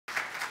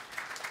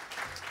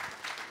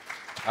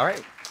All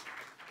right.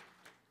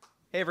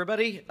 Hey,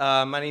 everybody.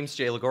 My name's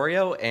Jay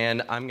Lagorio,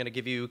 and I'm going to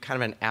give you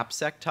kind of an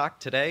AppSec talk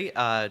today,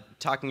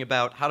 talking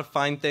about how to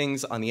find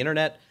things on the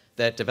internet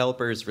that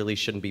developers really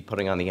shouldn't be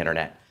putting on the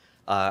internet.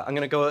 I'm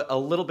going to go a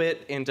little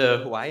bit into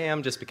who I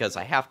am, just because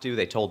I have to.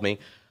 They told me.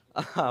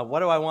 What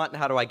do I want, and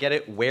how do I get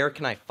it? Where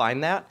can I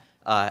find that?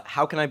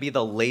 How can I be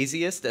the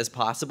laziest as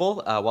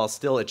possible while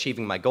still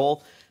achieving my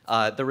goal?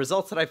 The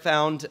results that I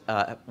found,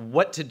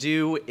 what to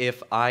do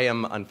if I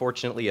am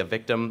unfortunately a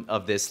victim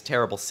of this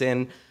terrible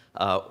sin,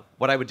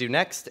 what I would do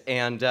next,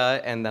 and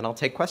then I'll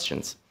take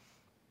questions.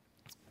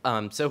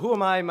 So who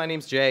am I? My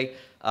name's Jay.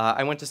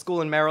 I went to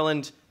school in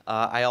Maryland.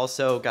 I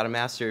also got a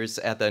master's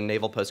at the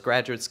Naval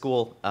Postgraduate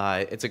School.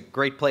 It's a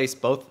great place.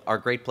 Both are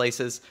great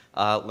places.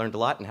 Learned a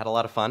lot and had a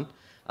lot of fun.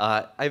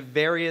 I have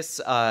various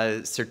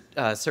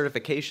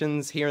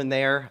certifications here and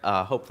there.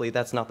 Hopefully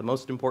that's not the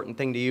most important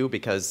thing to you,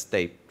 because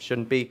they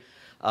shouldn't be.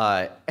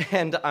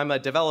 And I'm a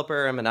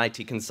developer. I'm an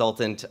IT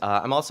consultant.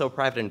 I'm also a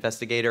private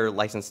investigator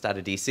licensed out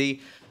of DC.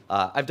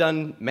 I've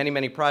done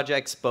many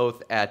projects,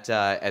 both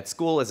at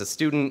school as a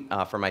student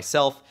for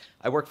myself.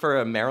 I work for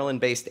a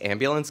Maryland-based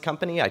ambulance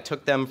company. I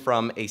took them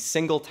from a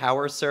single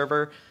tower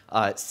server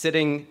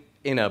sitting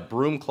in a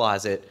broom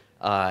closet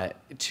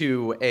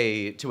to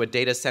a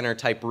data center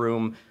type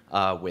room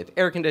with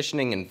air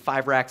conditioning and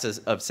 5 racks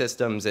of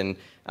systems, and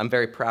I'm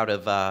very proud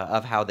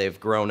of how they've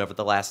grown over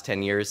the last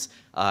 10 years.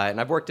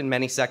 And I've worked in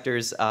many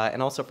sectors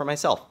and also for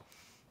myself.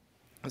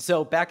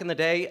 So back in the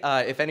day,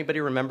 if anybody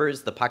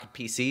remembers the Pocket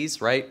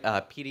PCs, right?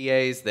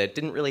 PDAs that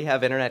didn't really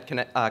have internet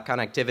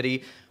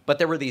connectivity, but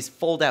there were these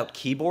fold-out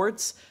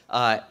keyboards.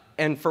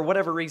 And for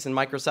whatever reason,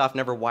 Microsoft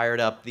never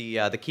wired up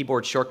the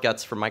keyboard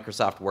shortcuts for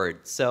Microsoft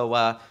Word. So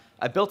I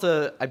built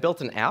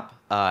an app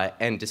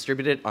and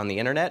distributed it on the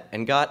internet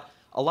and got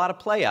a lot of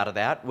play out of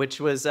that, which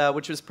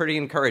was pretty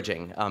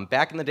encouraging.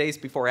 Back in the days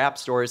before app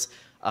stores,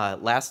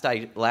 last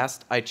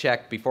I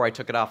checked before I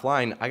took it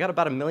offline, I got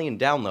about 1 million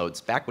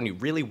downloads back when you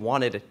really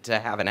wanted to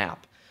have an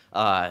app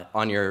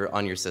on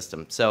your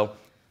system. So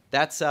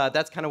that's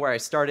kind of where I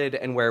started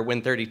and where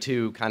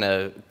Win32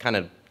 kind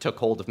of took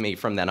hold of me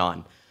from then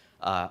on.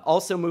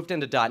 Also moved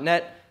into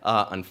 .NET.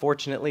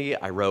 Unfortunately,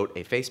 I wrote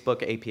a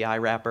Facebook API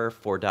wrapper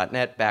for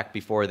 .NET back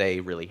before they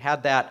really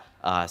had that.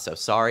 So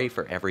sorry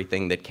for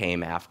everything that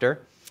came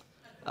after.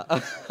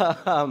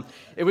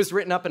 It was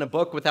written up in a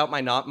book without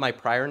my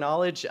prior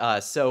knowledge.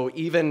 So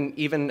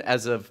even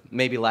as of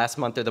maybe last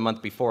month or the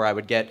month before, I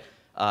would get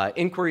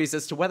inquiries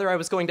as to whether I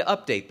was going to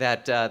update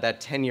that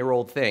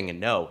 10-year-old thing. And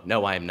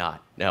no, I am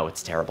not. No,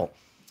 it's terrible.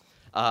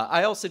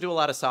 I also do a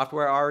lot of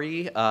software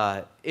RE.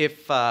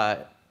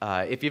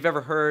 If you've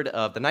ever heard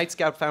of the Night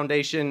Scout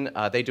Foundation,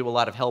 they do a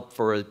lot of help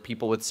for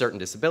people with certain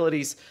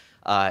disabilities.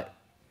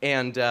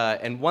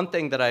 And one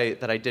thing that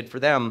I did for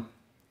them,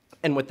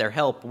 and with their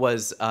help,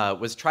 was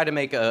try to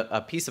make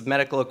a piece of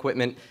medical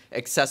equipment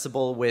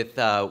accessible with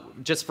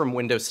just from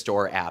Windows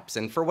Store apps.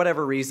 And for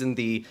whatever reason,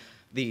 the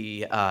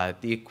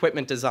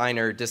equipment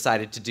designer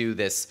decided to do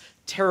this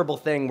terrible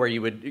thing where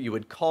you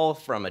would call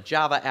from a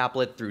Java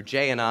applet through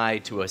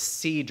JNI to a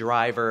C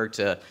driver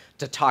to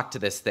talk to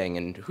this thing.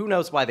 And who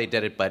knows why they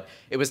did it, but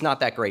it was not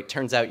that great.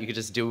 Turns out you could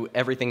just do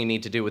everything you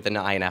need to do with an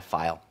INF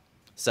file.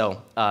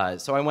 So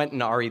I went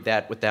and RE'd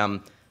that with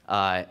them.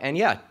 And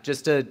yeah,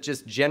 just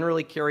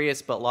generally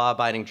curious, but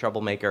law-abiding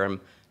troublemaker.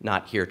 I'm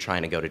not here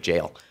trying to go to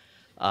jail.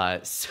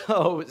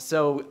 So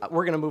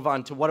we're going to move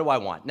on to what do I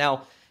want.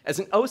 Now, as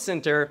an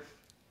OSINTer,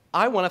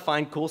 I want to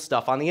find cool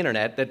stuff on the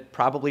internet that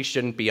probably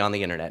shouldn't be on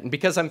the internet. And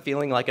because I'm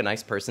feeling like a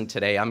nice person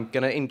today, I'm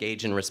going to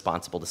engage in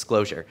responsible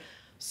disclosure.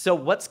 So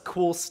what's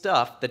cool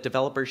stuff that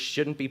developers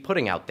shouldn't be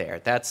putting out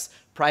there? That's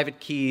private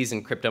keys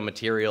and crypto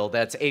material.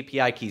 That's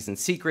API keys and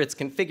secrets,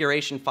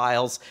 configuration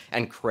files,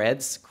 and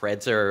creds.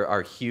 Creds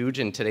are huge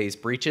in today's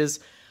breaches.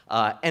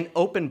 And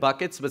open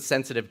buckets with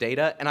sensitive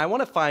data. And I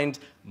want to find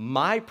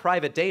my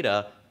private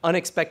data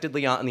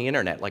unexpectedly on the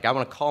internet. Like, I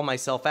want to call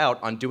myself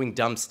out on doing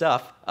dumb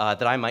stuff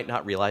that I might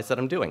not realize that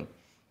I'm doing.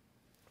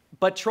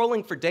 But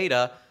trolling for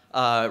data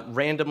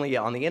randomly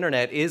on the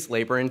internet is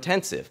labor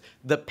intensive.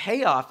 The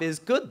payoff is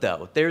good,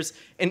 though. There's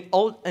an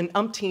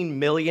umpteen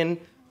million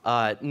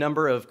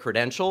number of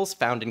credentials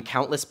found in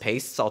countless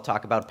pastes. I'll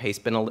talk about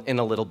Pastebin in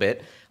a little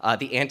bit.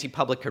 The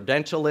anti-public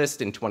credential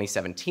list in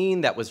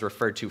 2017 that was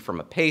referred to from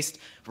a paste.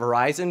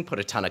 Verizon put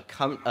a ton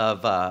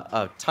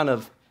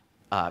of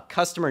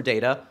customer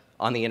data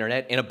on the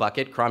internet in a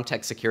bucket.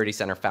 Cromtech Security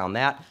Center found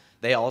that.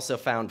 They also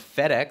found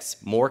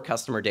FedEx, more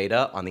customer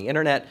data on the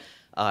internet.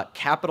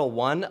 Capital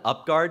One,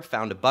 UpGuard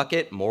found a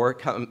bucket, more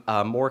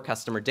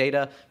customer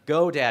data.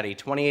 GoDaddy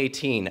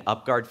 2018,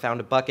 UpGuard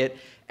found a bucket.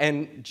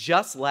 And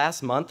just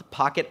last month,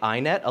 Pocket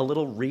iNet, a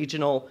little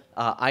regional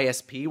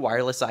ISP,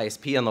 wireless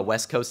ISP on the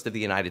west coast of the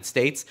United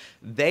States,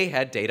 they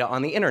had data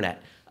on the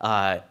internet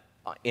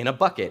in a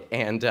bucket,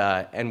 and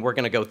we're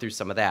going to go through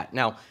some of that.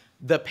 Now,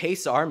 the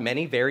pastes are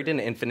many, varied,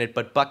 and infinite,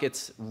 but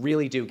buckets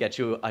really do get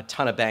you a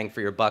ton of bang for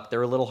your buck.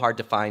 They're a little hard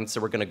to find,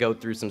 so we're going to go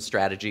through some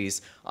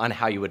strategies on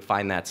how you would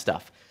find that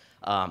stuff.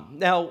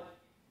 Now,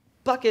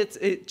 buckets,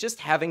 just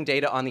having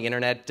data on the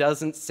internet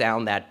doesn't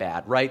sound that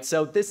bad, right?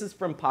 So this is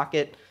from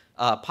Pocket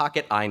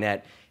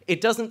INET. It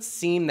doesn't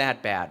seem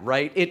that bad,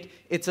 right?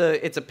 It's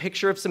a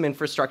picture of some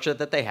infrastructure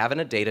that they have in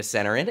a data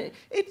center, and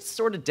it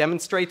sort of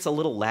demonstrates a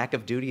little lack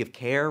of duty of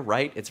care,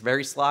 right? It's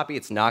very sloppy.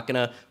 It's not going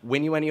to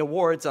win you any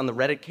awards on the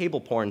Reddit cable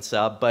porn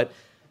sub, but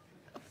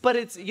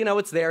it's,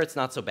 it's there. It's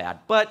not so bad.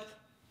 But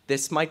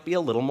this might be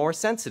a little more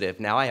sensitive.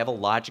 Now I have a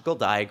logical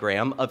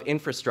diagram of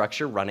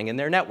infrastructure running in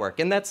their network,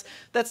 and that's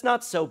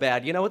not so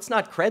bad. It's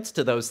not creds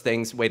to those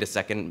things. Wait a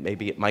second,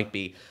 maybe it might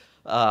be.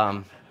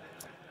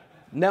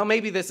 Now,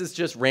 maybe this is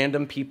just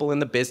random people in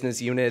the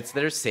business units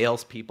that are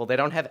salespeople. They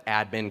don't have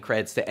admin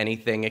creds to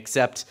anything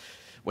except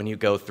when you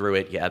go through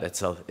it, yeah,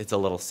 it's a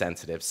little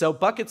sensitive. So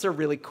buckets are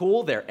really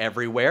cool. They're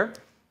everywhere.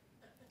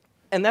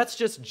 And that's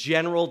just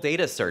general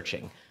data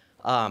searching.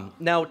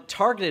 Now,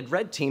 targeted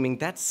red teaming,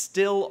 that's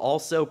still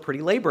also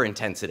pretty labor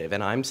intensive,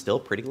 and I'm still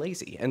pretty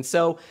lazy. And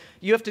so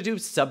you have to do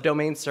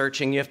subdomain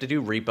searching, you have to do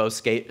repo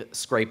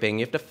scraping,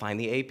 you have to find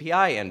the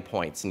API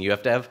endpoints, and you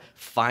have to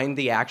find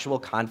the actual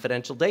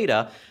confidential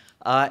data.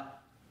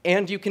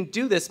 And you can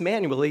do this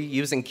manually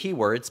using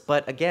keywords,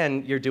 but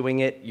again, you're doing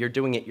it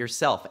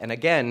yourself. And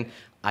again,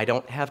 I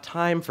don't have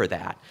time for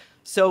that.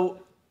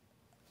 So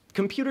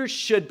computers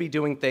should be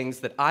doing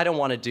things that I don't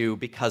want to do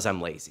because I'm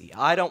lazy.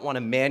 I don't want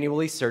to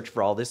manually search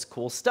for all this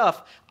cool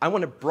stuff. I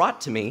want it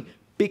brought to me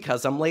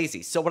because I'm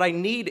lazy. So what I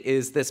need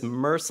is this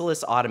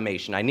merciless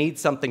automation. I need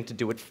something to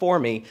do it for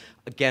me,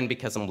 again,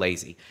 because I'm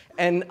lazy.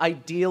 And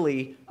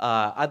ideally,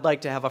 I'd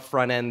like to have a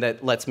front end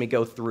that lets me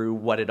go through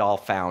what it all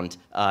found.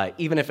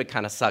 Even if it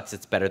kind of sucks,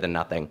 it's better than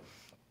nothing.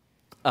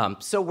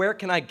 So where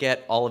can I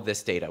get all of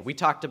this data? We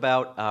talked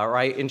about, or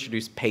I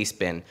introduced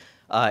Pastebin.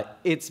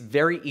 It's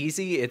very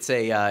easy. It's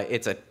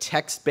a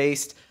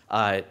text-based,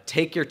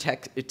 take your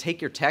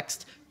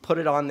text, put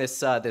it on this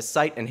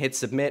site and hit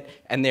submit,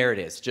 and there it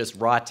is, just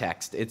raw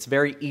text. It's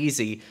very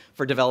easy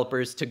for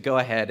developers to go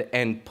ahead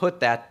and put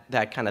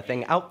that kind of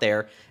thing out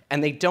there,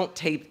 and they don't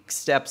take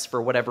steps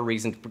for whatever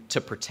reason to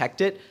protect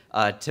it,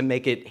 to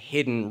make it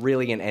hidden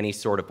really in any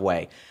sort of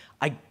way.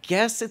 I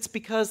guess it's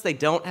because they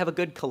don't have a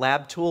good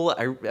collab tool.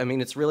 I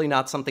mean, it's really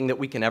not something that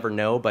we can ever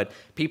know, but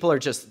people are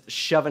just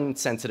shoving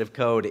sensitive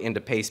code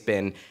into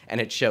Pastebin, and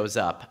it shows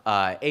up.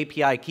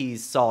 API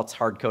keys, salts,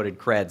 hard-coded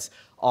creds,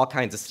 all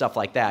kinds of stuff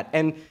like that.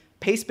 And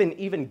Pastebin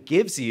even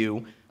gives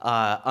you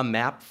a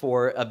map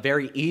for a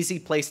very easy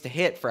place to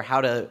hit for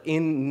how to,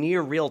 in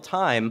near real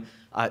time,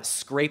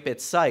 scrape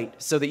its site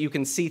so that you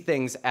can see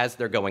things as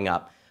they're going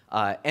up.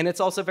 And it's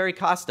also very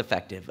cost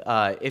effective.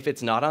 If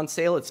it's not on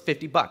sale, it's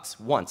 $50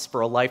 once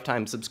for a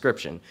lifetime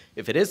subscription.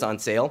 If it is on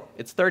sale,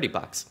 it's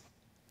 $30.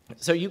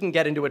 So you can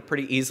get into it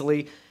pretty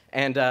easily,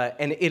 and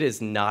it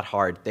is not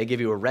hard. They give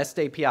you a REST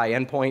API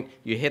endpoint,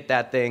 you hit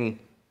that thing,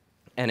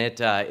 and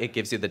it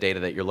gives you the data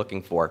that you're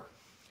looking for.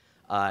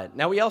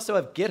 Now we also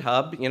have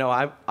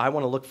GitHub. I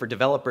want to look for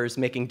developers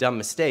making dumb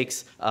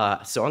mistakes,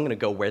 so I'm going to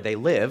go where they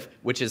live,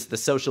 which is the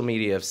social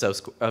media of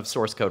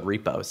source code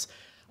repos.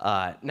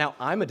 Now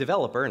I'm a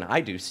developer and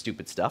I do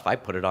stupid stuff. I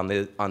put it on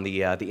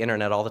the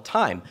internet all the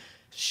time.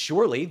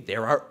 Surely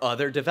there are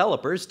other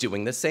developers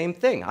doing the same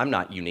thing. I'm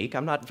not unique.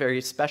 I'm not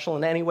very special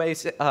in any way,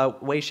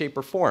 shape,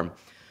 or form.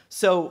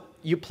 So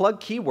you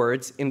plug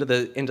keywords into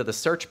the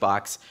search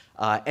box,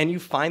 and you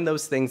find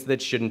those things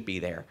that shouldn't be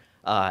there.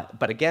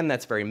 But again,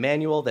 that's very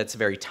manual. That's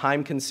very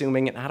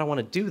time-consuming, and I don't want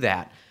to do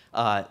that.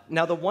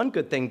 Now, the one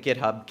good thing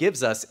GitHub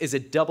gives us is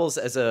it doubles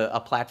as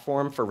a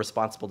platform for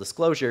responsible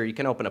disclosure. You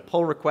can open a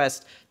pull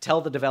request,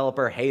 tell the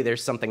developer, hey,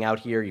 there's something out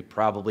here, you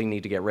probably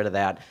need to get rid of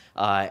that,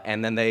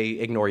 and then they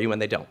ignore you when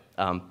they don't.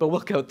 But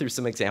we'll go through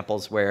some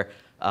examples where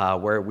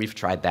we've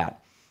tried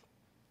that.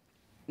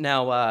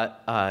 Now,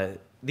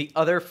 the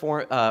other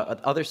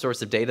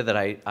source of data that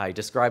I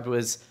described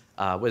was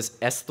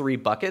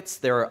S3 buckets.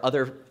 There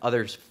are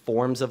other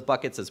forms of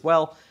buckets as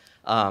well.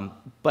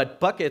 But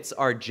buckets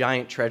are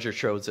giant treasure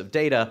troves of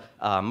data.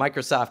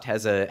 Microsoft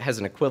has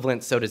an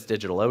equivalent, so does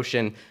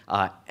DigitalOcean.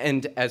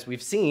 And as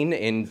we've seen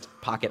in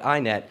Pocket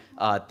INET,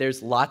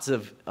 there's lots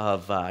of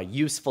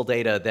useful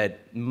data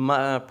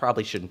that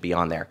probably shouldn't be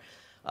on there.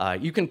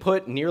 You can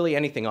put nearly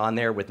anything on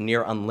there with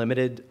near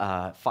unlimited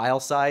file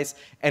size,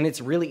 and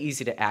it's really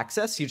easy to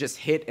access. You just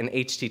hit an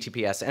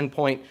HTTPS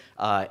endpoint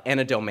and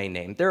a domain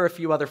name. There are a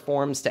few other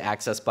forms to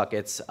access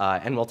buckets,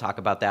 and we'll talk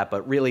about that,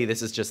 but really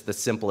this is just the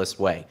simplest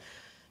way.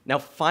 Now,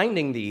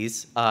 finding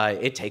these,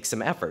 it takes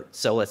some effort,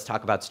 so let's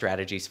talk about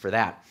strategies for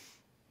that.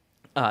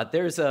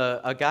 There's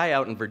a guy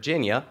out in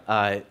Virginia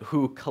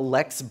who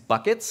collects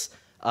buckets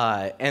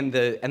and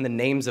the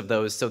names of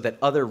those so that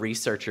other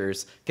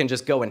researchers can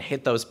just go and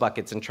hit those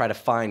buckets and try to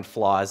find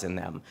flaws in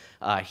them.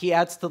 He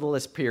adds to the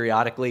list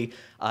periodically.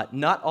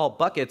 Not all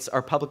buckets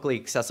are publicly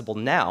accessible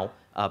now,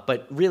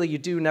 but really you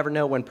do never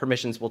know when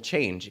permissions will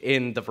change.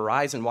 In the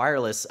Verizon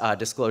Wireless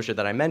disclosure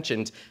that I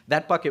mentioned,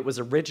 that bucket was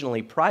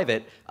originally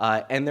private,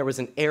 and there was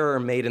an error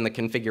made in the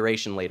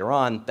configuration later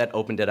on that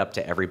opened it up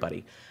to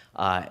everybody.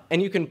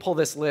 And you can pull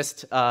this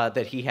list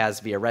that he has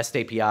via REST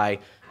API,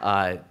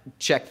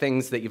 check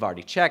things that you've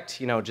already checked,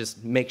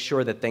 just make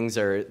sure that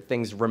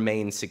things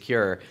remain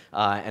secure.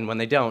 And when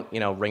they don't,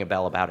 ring a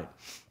bell about it.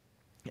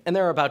 And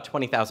there are about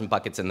 20,000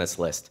 buckets in this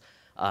list.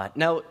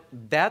 Now,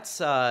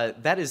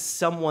 that is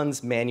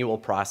someone's manual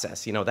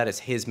process. That is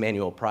his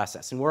manual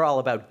process. And we're all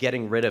about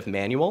getting rid of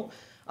manual.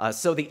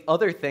 So the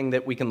other thing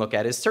that we can look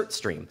at is cert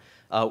stream.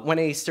 When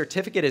a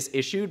certificate is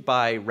issued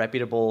by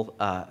reputable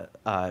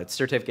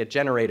certificate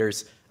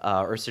generators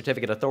or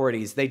certificate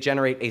authorities, they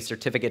generate a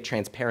certificate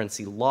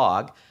transparency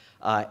log,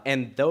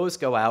 and those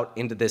go out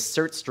into this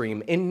cert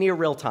stream in near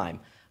real time.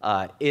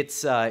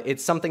 It's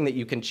something that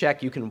you can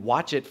check. You can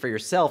watch it for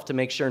yourself to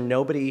make sure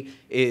nobody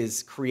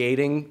is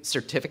creating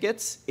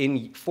certificates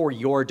for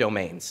your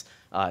domains.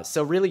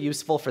 So really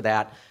useful for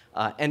that.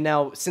 And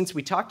now, since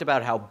we talked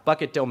about how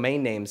bucket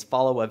domain names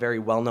follow a very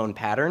well-known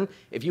pattern,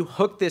 if you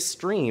hook this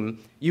stream,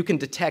 you can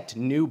detect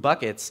new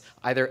buckets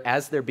either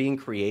as they're being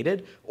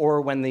created or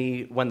when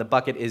the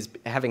bucket is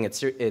having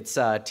its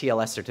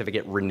TLS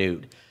certificate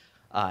renewed.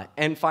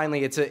 And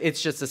finally,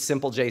 it's just a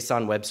simple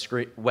JSON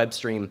web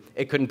stream.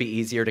 It couldn't be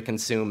easier to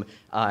consume.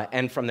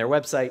 And from their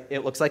website,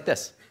 it looks like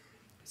this.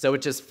 So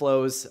it just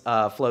flows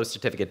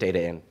certificate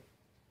data in.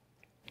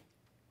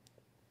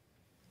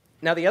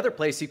 Now, the other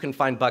place you can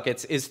find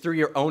buckets is through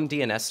your own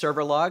DNS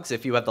server logs,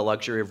 if you have the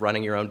luxury of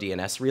running your own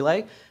DNS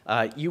relay.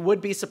 You would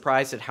be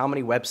surprised at how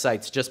many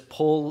websites just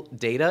pull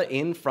data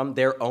in from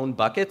their own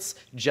buckets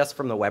just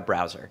from the web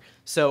browser.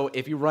 So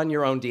if you run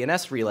your own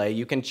DNS relay,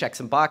 you can check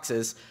some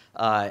boxes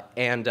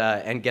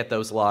and get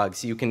those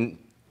logs. You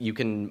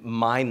can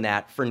mine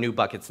that for new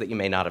buckets that you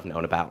may not have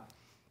known about.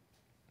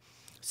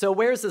 So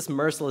where's this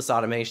merciless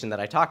automation that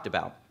I talked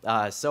about?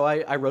 So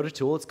I wrote a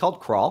tool. It's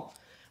called Craal.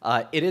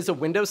 It is a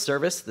Windows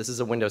service. This is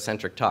a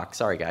Windows-centric talk.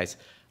 Sorry, guys.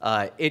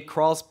 It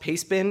crawls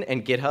Pastebin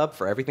and Github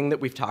for everything that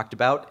we've talked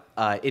about.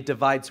 It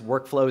divides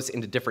workflows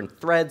into different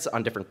threads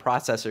on different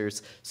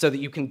processors so that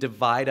you can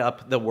divide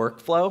up the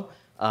workflow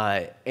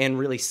and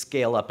really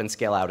scale up and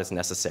scale out as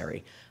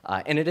necessary.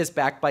 And it is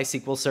backed by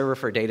SQL Server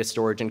for data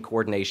storage and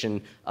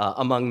coordination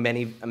among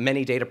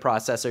many data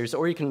processors,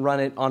 or you can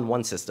run it on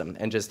one system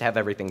and just have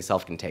everything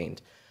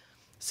self-contained.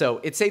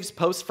 So it saves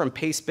posts from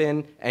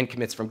Pastebin and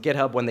commits from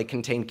GitHub when they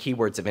contain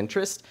keywords of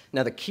interest.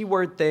 Now, the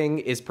keyword thing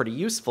is pretty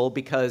useful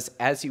because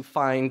as you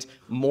find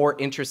more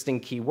interesting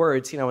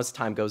keywords, as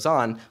time goes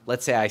on,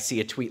 let's say I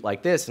see a tweet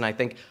like this and I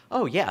think,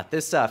 oh yeah,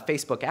 this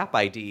Facebook app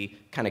ID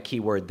kind of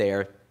keyword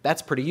there,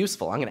 that's pretty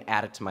useful. I'm going to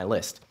add it to my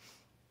list.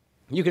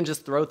 You can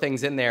just throw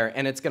things in there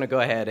and it's going to go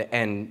ahead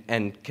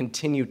and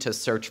continue to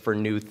search for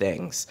new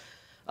things.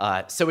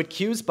 So it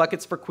queues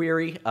buckets for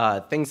query,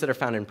 things that are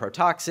found in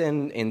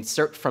Protoxin,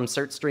 from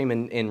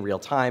CertStream in real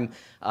time.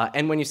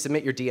 And when you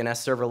submit your DNS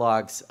server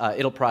logs,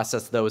 it'll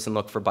process those and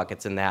look for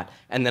buckets in that.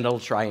 And then it'll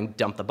try and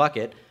dump the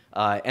bucket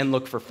and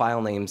look for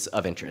file names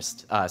of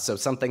interest. So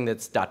something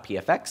that's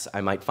 .pfx,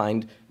 I might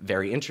find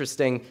very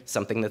interesting.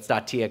 Something that's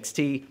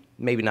 .txt,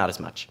 maybe not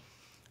as much.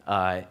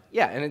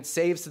 Yeah, and it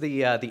saves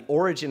the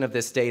origin of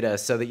this data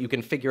so that you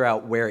can figure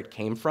out where it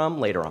came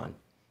from later on.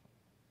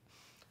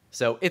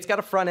 So it's got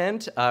a front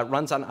end,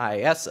 runs on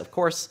IIS, of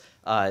course.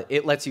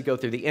 It lets you go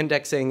through the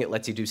indexing, it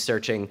lets you do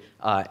searching,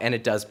 and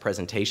it does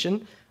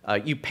presentation.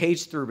 You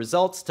page through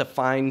results to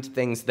find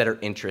things that are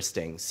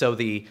interesting. So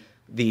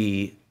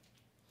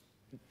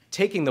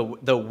taking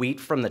the wheat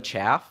from the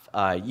chaff,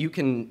 you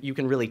can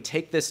really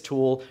take this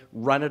tool,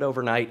 run it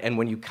overnight, and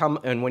when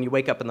you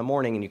wake up in the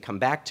morning and you come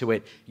back to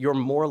it, you're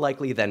more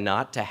likely than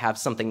not to have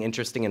something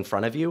interesting in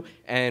front of you,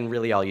 and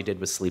really all you did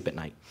was sleep at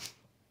night.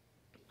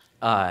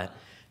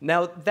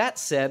 Now, that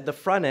said, the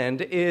front end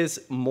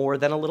is more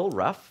than a little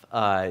rough.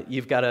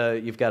 You've got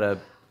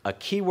a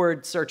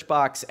keyword search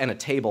box and a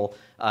table.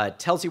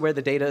 Tells you where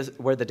the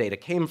data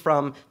came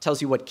from,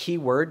 tells you what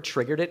keyword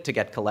triggered it to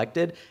get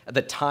collected,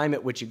 the time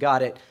at which you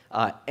got it,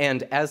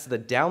 and as the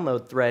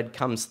download thread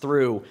comes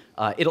through,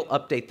 it'll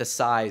update the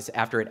size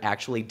after it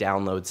actually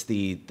downloads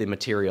the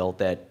material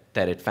that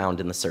it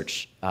found in the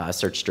search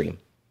stream.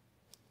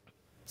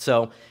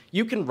 So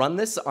you can run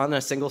this on a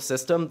single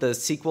system, the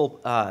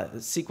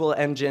SQL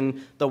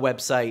engine, the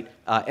website,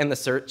 and the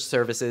search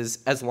services,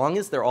 as long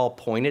as they're all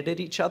pointed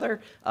at each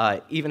other.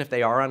 Even if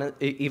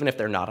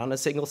they're not on a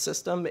single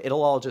system,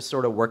 it'll all just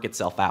sort of work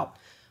itself out.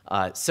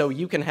 So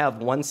you can have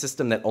one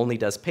system that only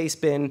does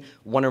Pastebin,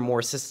 one or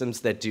more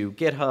systems that do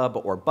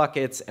GitHub or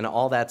buckets and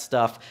all that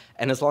stuff,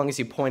 and as long as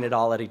you point it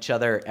all at each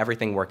other,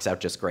 everything works out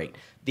just great.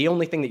 The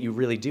only thing that you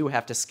really do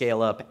have to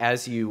scale up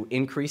as you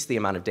increase the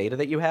amount of data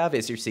that you have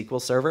is your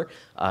SQL Server.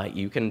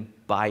 You can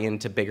buy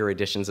into bigger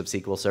editions of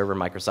SQL Server.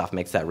 Microsoft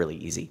makes that really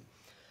easy.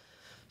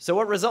 So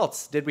what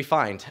results did we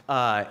find?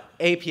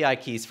 API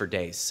keys for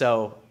days.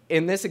 So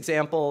in this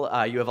example,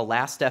 you have a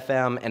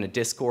Last.fm and a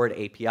Discord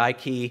API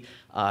key.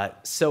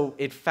 So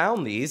it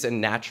found these,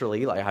 and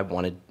naturally, like I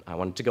wanted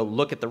to go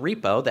look at the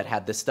repo that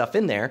had this stuff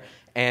in there,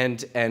 and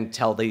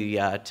tell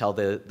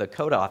the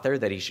code author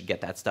that he should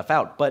get that stuff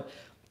out. But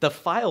the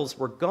files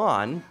were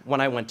gone when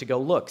I went to go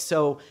look.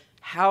 So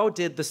how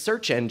did the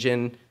search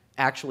engine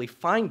actually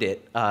find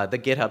it, the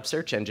GitHub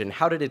search engine?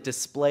 How did it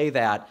display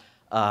that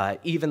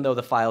even though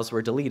the files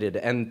were deleted?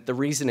 And the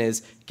reason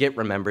is Git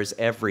remembers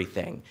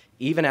everything.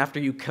 Even after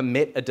you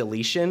commit a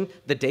deletion,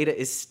 the data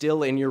is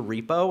still in your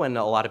repo, and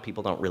a lot of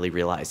people don't really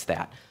realize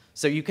that.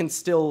 So you can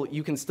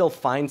still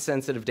find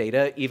sensitive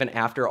data even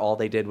after all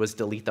they did was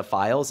delete the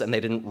files and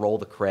they didn't roll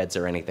the creds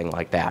or anything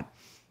like that.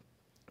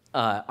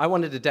 I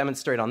wanted to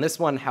demonstrate on this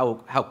one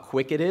how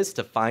quick it is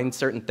to find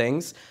certain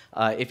things.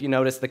 If you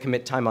notice, the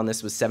commit time on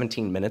this was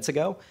 17 minutes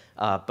ago,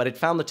 but it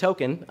found the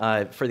token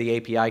for the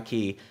API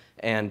key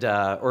and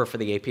or for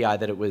the API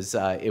that it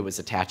was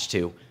attached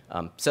to.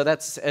 So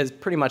that's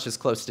pretty much as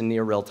close to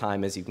near real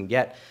time as you can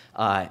get.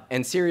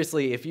 And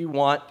seriously, if you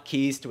want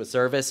keys to a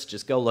service,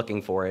 just go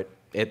looking for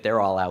it. They're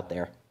all out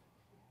there.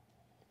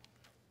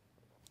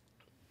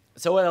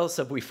 So what else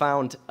have we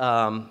found?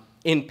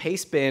 In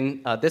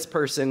Pastebin, this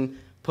person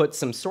put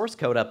some source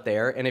code up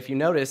there, and if you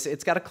notice,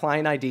 it's got a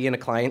client ID and a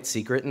client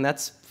secret, and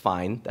that's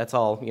fine. That's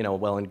all,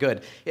 well and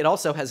good. It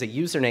also has a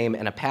username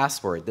and a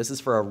password. This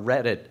is for a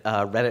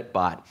Reddit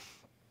bot.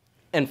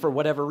 And for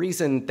whatever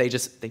reason, they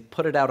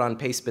put it out on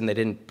Pastebin. They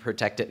didn't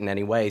protect it in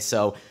any way.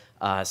 So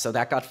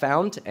that got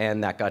found,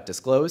 and that got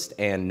disclosed,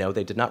 and no,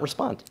 they did not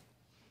respond.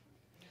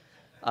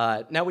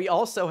 Now we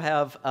also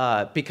have,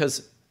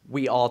 because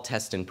we all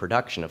test in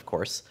production, of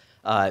course,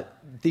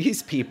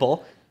 these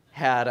people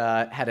had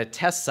a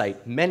test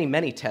site,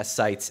 many test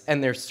sites,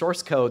 and their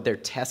source code, their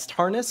test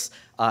harness,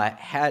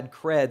 had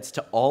creds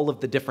to all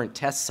of the different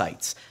test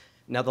sites.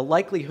 Now the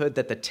likelihood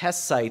that the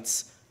test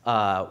sites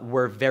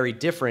were very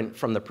different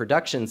from the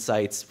production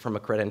sites from a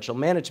credential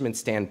management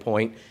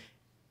standpoint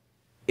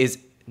is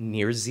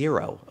near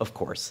zero, of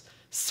course.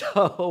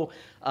 So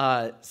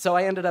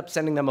I ended up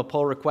sending them a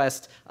pull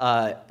request.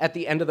 At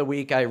the end of the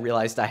week, I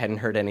realized I hadn't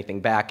heard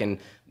anything back and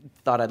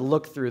thought I'd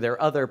look through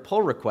their other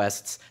pull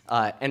requests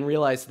and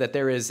realized that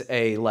there is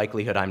a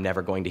likelihood I'm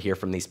never going to hear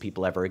from these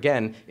people ever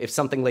again if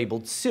something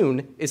labeled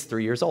soon is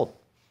 3 years old.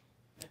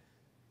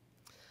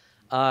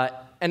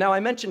 And now I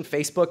mentioned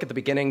Facebook at the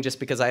beginning just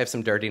because I have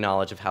some dirty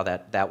knowledge of how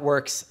that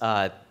works.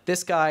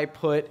 This guy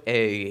put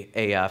a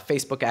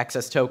Facebook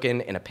access token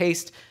in a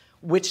paste,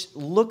 which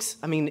looks,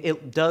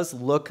 it does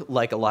look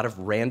like a lot of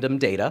random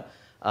data.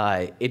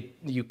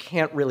 You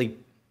can't really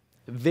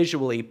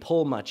visually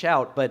pull much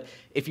out, but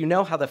if you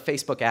know how the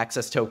Facebook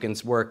access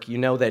tokens work, you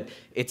know that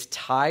it's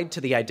tied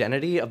to the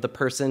identity of the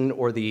person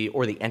or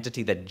the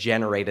entity that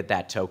generated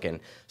that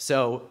token.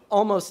 So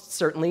almost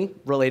certainly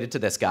related to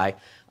this guy.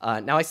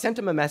 Now I sent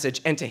him a message,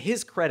 and to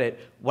his credit,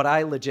 what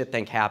I legit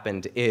think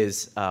happened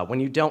is when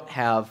you don't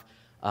have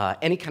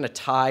any kind of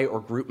tie or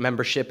group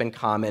membership in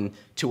common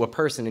to a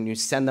person and you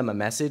send them a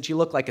message, you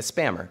look like a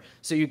spammer.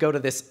 So you go to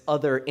this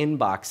other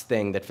inbox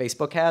thing that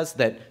Facebook has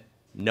that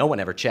no one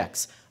ever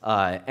checks.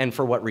 And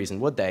for what reason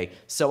would they?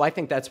 So I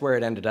think that's where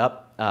it ended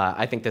up.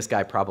 I think this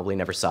guy probably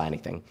never saw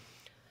anything.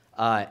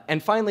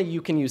 And finally,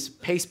 you can use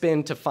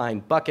Pastebin to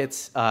find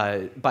buckets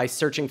by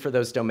searching for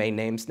those domain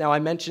names. Now, I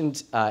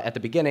mentioned at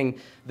the beginning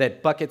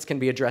that buckets can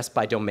be addressed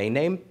by domain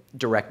name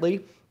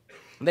directly.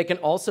 They can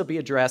also be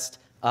addressed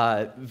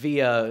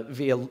via,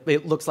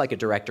 it looks like a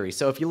directory.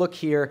 So if you look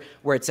here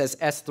where it says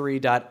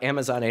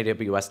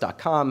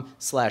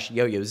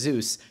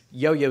s3.amazonaws.com/YoYoZeus,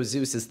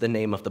 YoYoZeus is the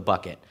name of the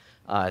bucket.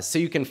 So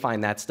you can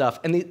find that stuff.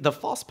 And the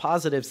false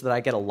positives that I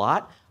get a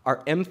lot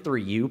are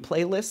M3U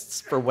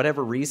playlists for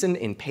whatever reason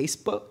in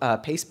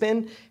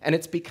Pastebin, and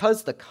it's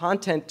because the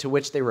content to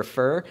which they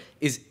refer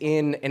is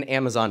in an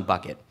Amazon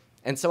bucket.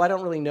 And so I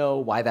don't really know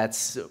why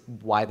that's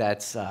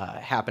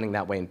happening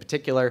that way in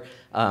particular,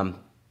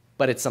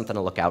 but it's something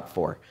to look out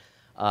for.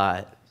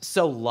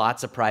 So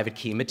lots of private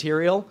key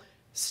material.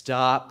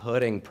 Stop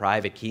putting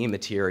private key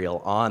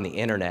material on the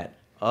internet.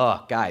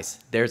 Oh, guys,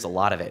 there's a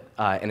lot of it,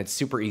 and it's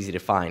super easy to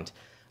find.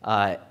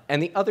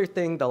 And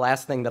the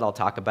last thing that I'll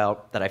talk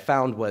about that I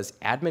found was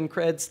admin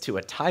creds to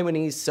a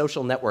Taiwanese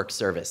social network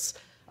service.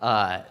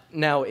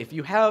 Now, if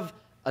you have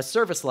a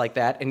service like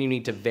that and you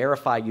need to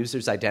verify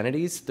users'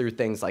 identities through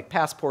things like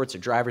passports or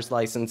driver's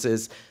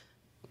licenses,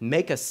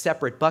 make a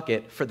separate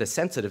bucket for the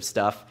sensitive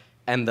stuff,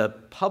 and the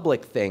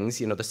public things,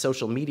 the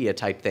social media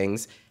type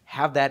things,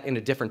 have that in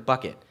a different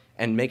bucket.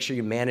 And make sure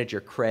you manage your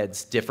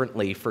creds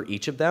differently for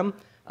each of them.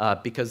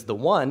 Because the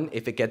one,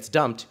 if it gets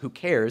dumped, who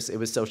cares? It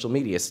was social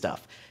media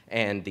stuff.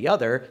 And the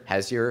other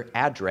has your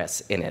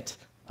address in it.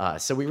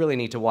 So we really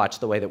need to watch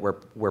the way that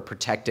we're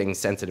protecting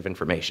sensitive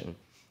information.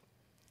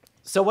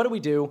 So what do we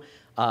do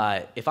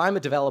if I'm a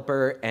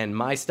developer and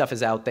my stuff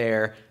is out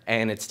there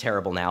and it's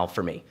terrible now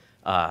for me?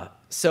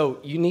 So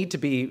you need to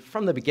be,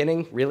 from the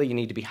beginning, really, you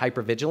need to be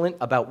hyper-vigilant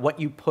about what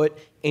you put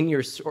in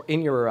your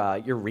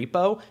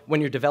repo when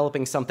you're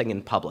developing something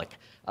in public.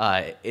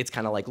 It's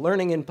kind of like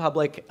learning in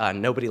public.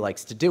 Nobody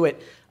likes to do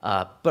it.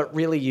 But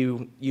really,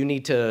 you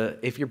need to,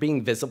 if you're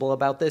being visible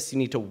about this, you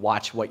need to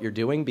watch what you're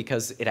doing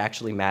because it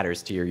actually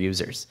matters to your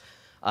users.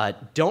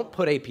 Don't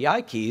put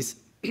API keys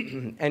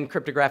and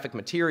cryptographic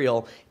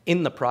material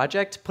in the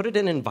project, put it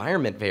in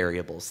environment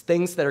variables,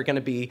 things that are going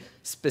to be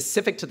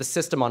specific to the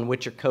system on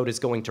which your code is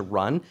going to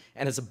run.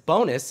 And as a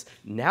bonus,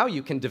 now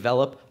you can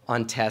develop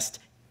on test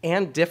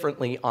and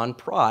differently on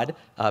prod,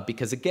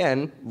 because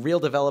again, real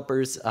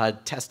developers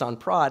test on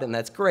prod, and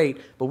that's great,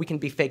 but we can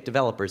be fake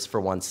developers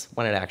for once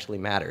when it actually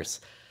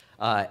matters.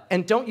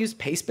 And don't use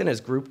Pastebin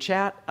as group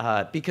chat,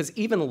 because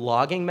even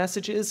logging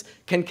messages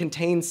can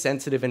contain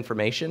sensitive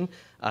information.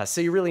 So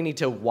you really need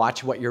to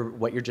watch what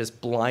you're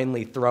just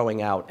blindly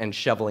throwing out and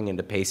shoveling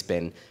into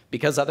Pastebin,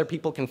 because other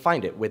people can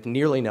find it with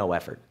nearly no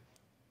effort.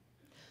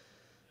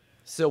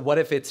 So what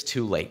if it's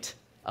too late?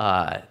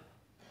 On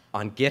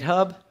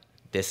GitHub,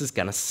 this is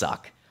gonna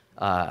suck.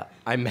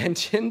 I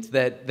mentioned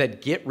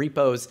that Git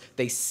repos,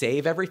 they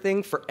save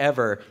everything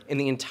forever in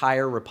the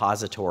entire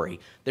repository.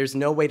 There's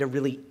no way to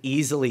really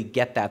easily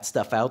get that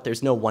stuff out.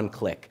 There's no one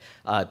click.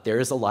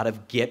 There's a lot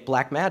of Git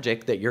black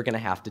magic that you're gonna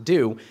have to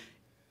do.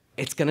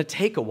 It's gonna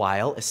take a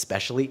while,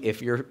 especially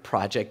if your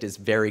project is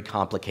very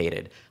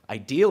complicated.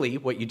 Ideally,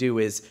 what you do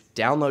is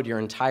download your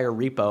entire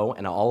repo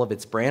and all of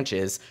its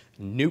branches,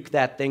 nuke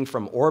that thing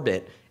from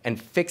orbit, and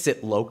fix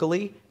it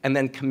locally, and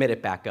then commit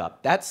it back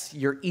up. That's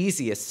your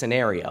easiest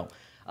scenario.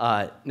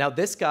 Now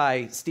this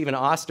guy, Stephen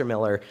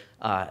Ostermiller,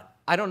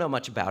 I don't know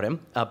much about him,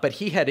 but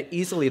he had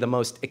easily the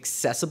most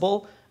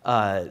accessible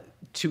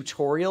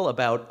tutorial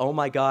about, oh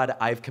my God,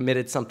 I've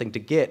committed something to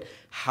Git,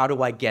 how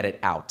do I get it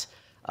out?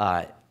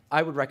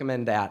 I would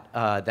recommend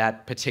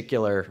that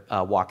particular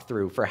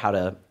walkthrough for how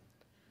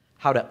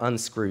to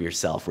unscrew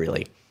yourself,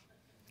 really.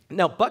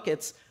 Now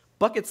buckets,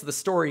 the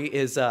story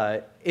is,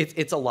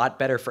 it's a lot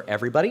better for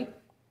everybody.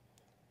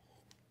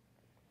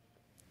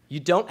 You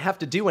don't have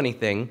to do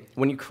anything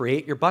when you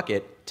create your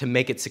bucket to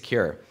make it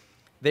secure.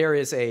 There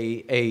is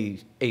a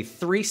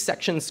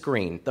 3-section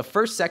screen. The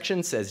first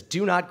section says,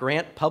 do not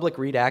grant public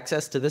read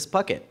access to this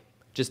bucket.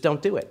 Just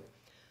don't do it.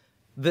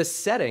 The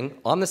setting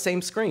on the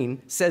same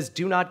screen says,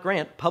 do not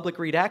grant public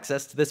read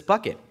access to this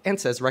bucket, and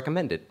says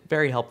recommended.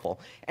 Very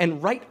helpful.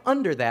 And right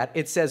under that,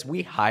 it says,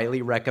 we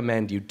highly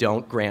recommend you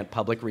don't grant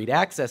public read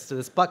access to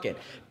this bucket.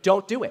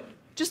 Don't do it.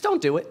 Just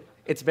don't do it.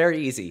 It's very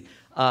easy.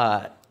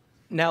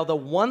 Now, the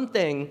one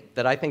thing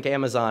that I think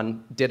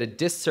Amazon did a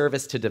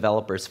disservice to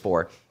developers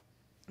for,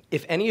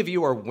 if any of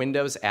you are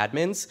Windows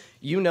admins,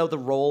 you know the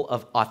role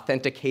of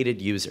authenticated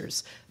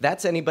users.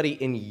 That's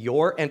anybody in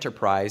your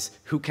enterprise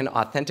who can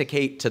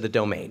authenticate to the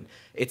domain.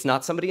 It's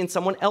not somebody in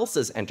someone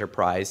else's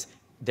enterprise.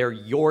 They're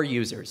your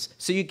users.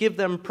 So you give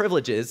them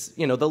privileges,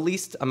 the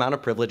least amount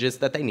of privileges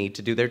that they need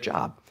to do their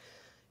job.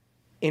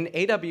 In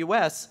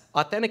AWS,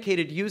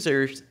 authenticated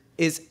users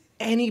is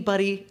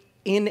anybody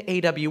in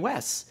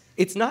AWS.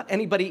 It's not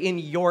anybody in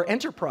your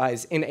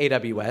enterprise in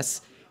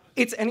AWS.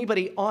 It's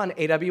anybody on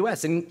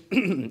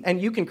AWS,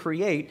 and you can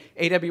create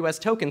AWS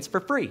tokens for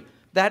free.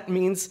 That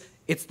means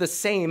it's the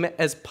same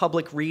as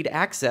public read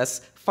access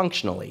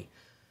functionally.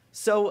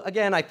 So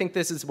again, I think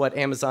this is what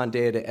Amazon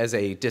did as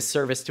a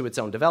disservice to its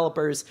own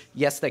developers.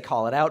 Yes, they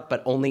call it out,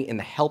 but only in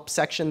the help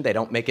section. They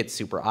don't make it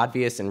super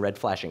obvious in red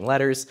flashing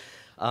letters.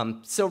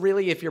 So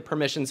really, if your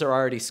permissions are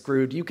already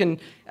screwed, you can,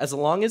 as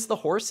long as the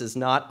horse is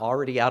not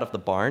already out of the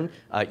barn,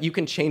 you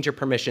can change your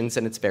permissions,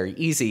 and it's very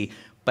easy.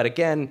 But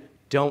again,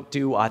 don't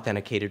do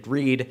authenticated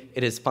read.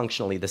 It is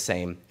functionally the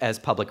same as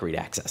public read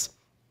access.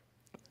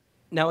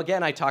 Now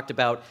again, I talked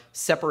about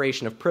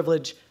separation of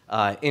privilege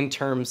in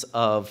terms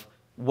of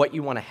what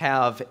you want to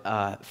have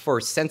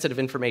for sensitive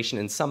information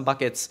in some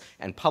buckets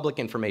and public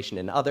information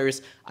in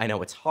others. I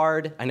know it's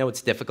hard, I know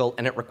it's difficult,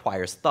 and it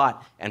requires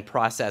thought and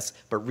process,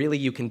 but really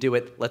you can do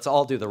it. Let's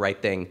all do the right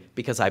thing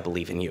because I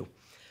believe in you.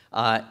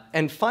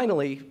 And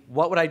finally,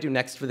 what would I do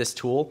next for this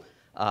tool?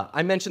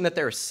 I mentioned that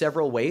there are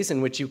several ways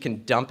in which you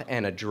can dump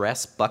and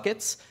address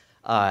buckets.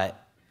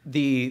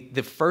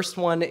 The first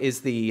one is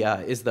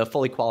the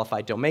fully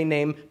qualified domain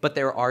name, but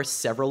there are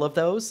several of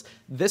those.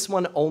 This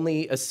one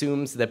only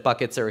assumes that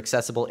buckets are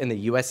accessible in the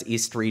US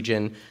East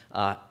region.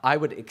 I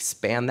would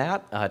expand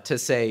that to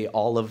say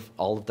all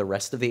of the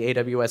rest of the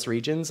AWS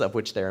regions, of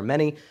which there are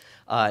many.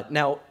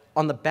 Now,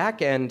 on the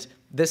back end,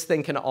 this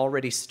thing can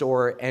already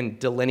store and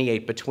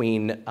delineate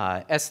between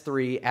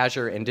S3,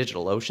 Azure, and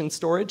DigitalOcean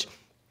storage.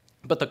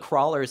 But the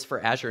crawlers for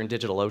Azure and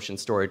DigitalOcean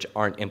storage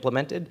aren't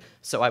implemented,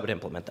 so I would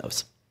implement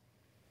those.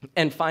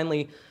 And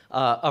finally,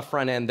 a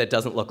front end that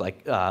doesn't look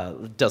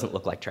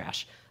like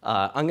trash.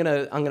 I'm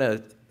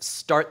gonna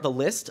start the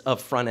list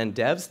of front end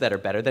devs that are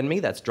better than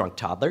me. That's drunk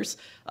toddlers.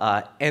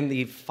 And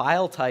the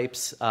file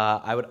types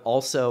I would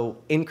also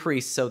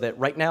increase so that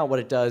right now what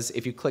it does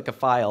if you click a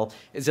file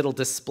is it'll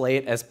display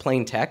it as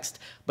plain text.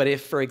 But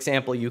if, for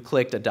example, you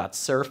clicked a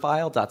 .cer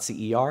file,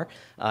 .cer,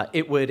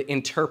 it would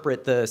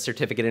interpret the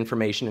certificate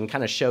information and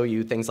kind of show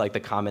you things like the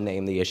common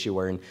name, the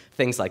issuer, and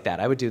things like that.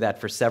 I would do that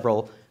for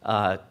several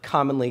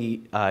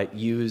commonly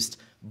used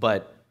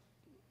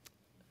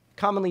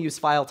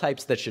file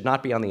types that should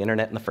not be on the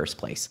internet in the first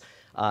place.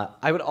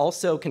 I would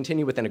also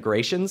continue with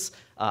integrations.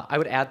 I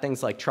would add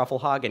things like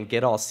trufflehog and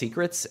get all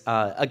secrets.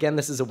 Again,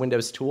 this is a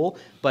Windows tool,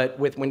 but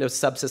with Windows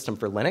Subsystem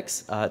for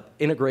Linux,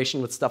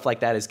 integration with stuff like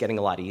that is getting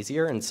a lot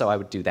easier, and so I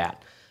would do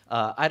that.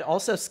 I'd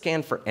also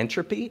scan for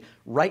entropy.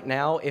 Right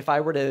now, if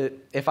I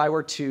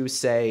were to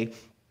say,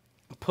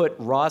 put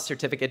raw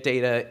certificate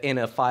data in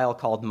a file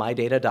called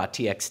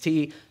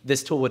mydata.txt,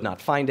 this tool would not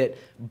find it.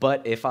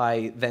 But if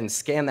I then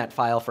scan that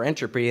file for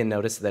entropy and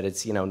notice that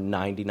it's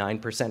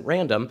 99%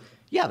 random,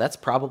 yeah, that's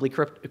probably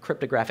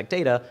cryptographic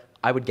data.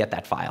 I would get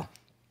that file.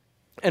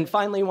 And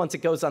finally, once it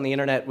goes on the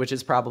internet, which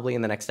is probably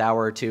in the next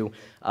hour or two,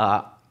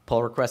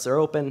 pull requests are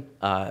open.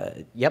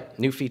 Yep,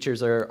 new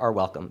features are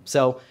welcome.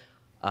 So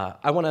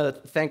I want to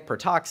thank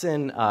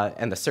Pertoxin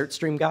and the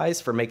CertStream guys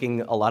for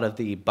making a lot of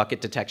the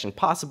bucket detection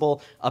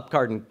possible,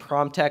 Upcard and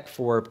Promtech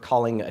for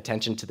calling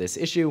attention to this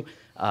issue,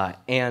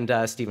 and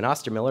Stephen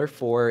Ostermiller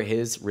for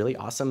his really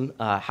awesome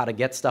how to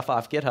get stuff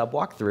off GitHub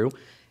walkthrough.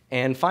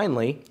 And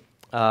finally,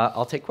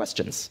 I'll take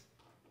questions,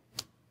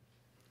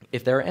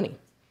 if there are any.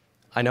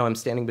 I know I'm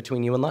standing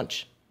between you and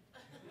lunch.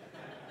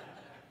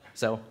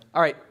 So,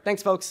 all right,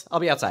 thanks, folks. I'll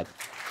be outside.